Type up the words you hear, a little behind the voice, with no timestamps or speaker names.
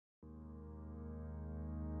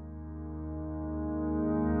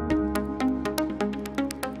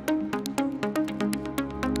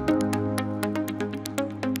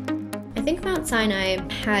Mount Sinai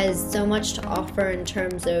has so much to offer in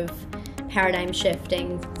terms of paradigm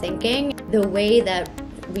shifting thinking. The way that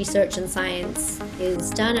research and science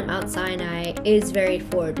is done at Mount Sinai is very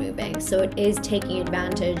forward moving. So it is taking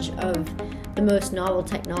advantage of the most novel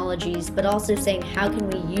technologies, but also saying how can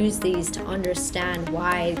we use these to understand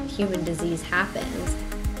why human disease happens.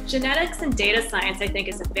 Genetics and data science, I think,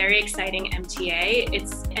 is a very exciting MTA.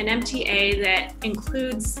 It's an MTA that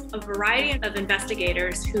includes a variety of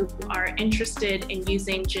investigators who are interested in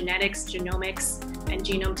using genetics, genomics, and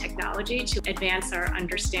genome technology to advance our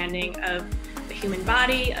understanding of the human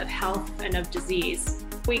body, of health, and of disease.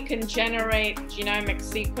 We can generate genomic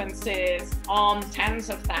sequences on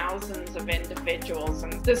tens of thousands of individuals,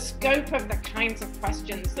 and the scope of the kinds of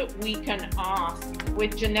questions that we can ask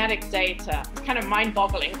with genetic data is kind of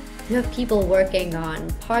mind-boggling. You have people working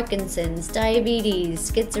on Parkinson's,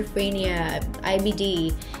 diabetes, schizophrenia,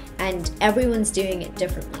 IBD, and everyone's doing it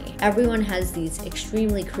differently. Everyone has these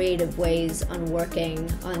extremely creative ways on working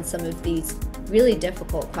on some of these really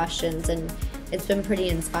difficult questions, and it's been pretty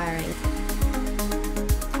inspiring.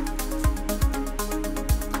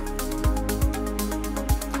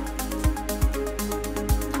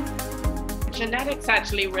 Genetics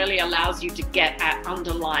actually really allows you to get at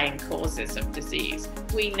underlying causes of disease.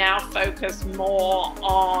 We now focus more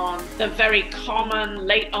on the very common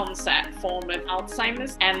late onset form of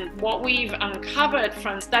Alzheimer's. And what we've uncovered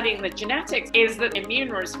from studying the genetics is that immune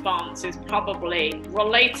response is probably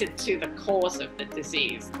related to the cause of the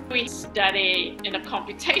disease. We study in a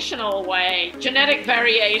computational way genetic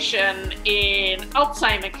variation in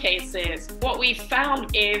Alzheimer cases. What we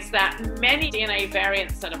found is that many DNA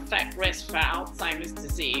variants that affect risk for Alzheimer's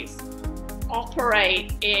disease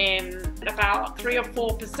operate in about 3 or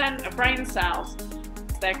 4% of brain cells.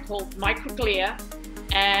 They're called microglia,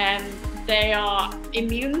 and they are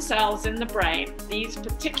immune cells in the brain. These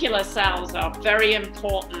particular cells are very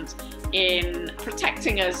important in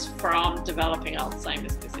protecting us from developing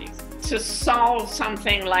Alzheimer's disease. To solve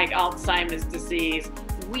something like Alzheimer's disease,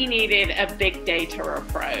 we needed a big data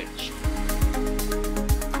approach.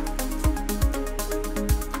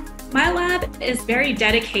 My lab is very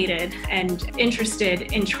dedicated and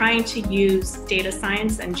interested in trying to use data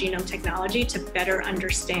science and genome technology to better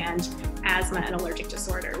understand asthma and allergic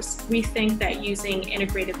disorders. We think that using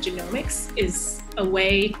integrative genomics is a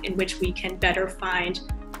way in which we can better find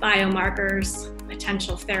biomarkers,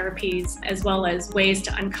 potential therapies, as well as ways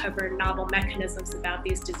to uncover novel mechanisms about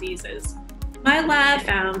these diseases. My lab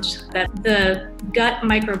found that the gut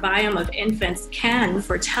microbiome of infants can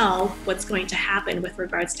foretell what's going to happen with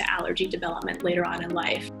regards to allergy development later on in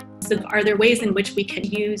life. So are there ways in which we can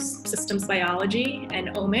use systems biology and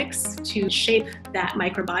omics to shape that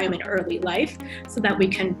microbiome in early life so that we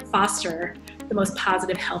can foster the most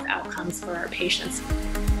positive health outcomes for our patients?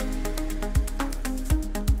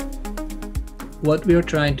 What we're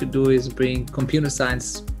trying to do is bring computer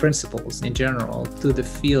science principles in general to the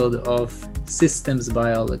field of systems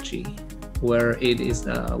biology, where it is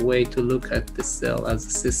a way to look at the cell as a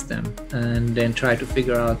system and then try to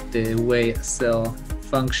figure out the way a cell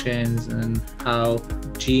functions and how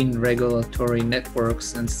gene regulatory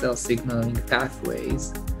networks and cell signaling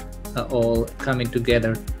pathways are all coming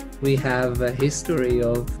together. We have a history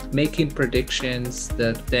of making predictions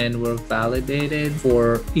that then were validated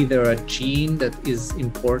for either a gene that is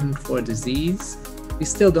important for disease. We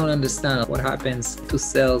still don't understand what happens to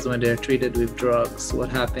cells when they're treated with drugs, what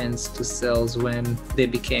happens to cells when they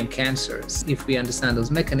became cancers. If we understand those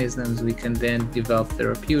mechanisms, we can then develop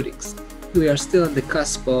therapeutics. We are still on the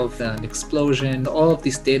cusp of an explosion. All of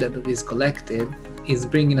this data that is collected is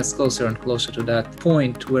bringing us closer and closer to that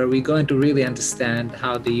point where we're going to really understand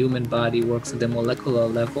how the human body works at the molecular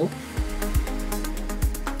level.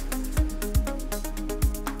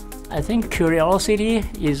 I think curiosity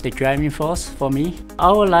is the driving force for me.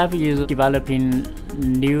 Our lab is developing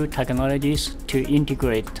new technologies to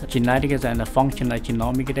integrate genetics and functional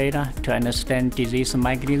genomic data to understand disease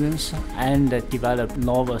mechanisms and develop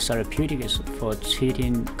novel therapeutics for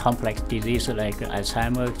treating complex diseases like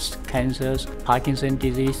Alzheimer's, cancers, Parkinson's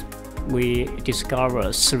disease. We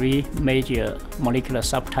discovered 3 major molecular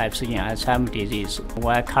subtypes in Alzheimer's disease,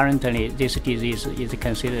 where currently this disease is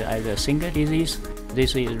considered as a single disease.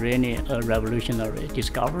 This is really a revolutionary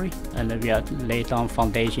discovery, and we are laying down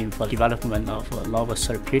foundation for development of novel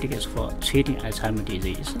therapeutics for treating Alzheimer's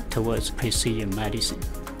disease towards precision medicine.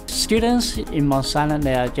 Students in Mount Sinai,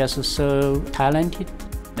 they are just so talented.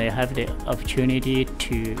 They have the opportunity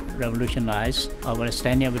to revolutionize our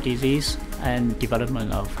understanding of disease and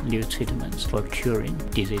development of new treatments for curing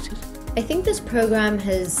diseases. I think this program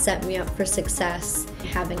has set me up for success,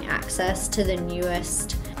 having access to the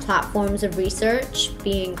newest platforms of research,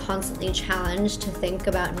 being constantly challenged to think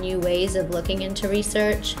about new ways of looking into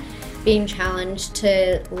research, being challenged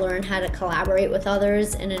to learn how to collaborate with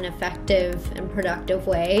others in an effective and productive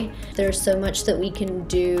way. There's so much that we can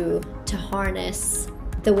do to harness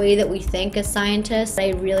the way that we think as scientists. I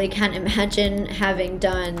really can't imagine having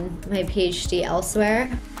done my PhD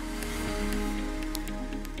elsewhere.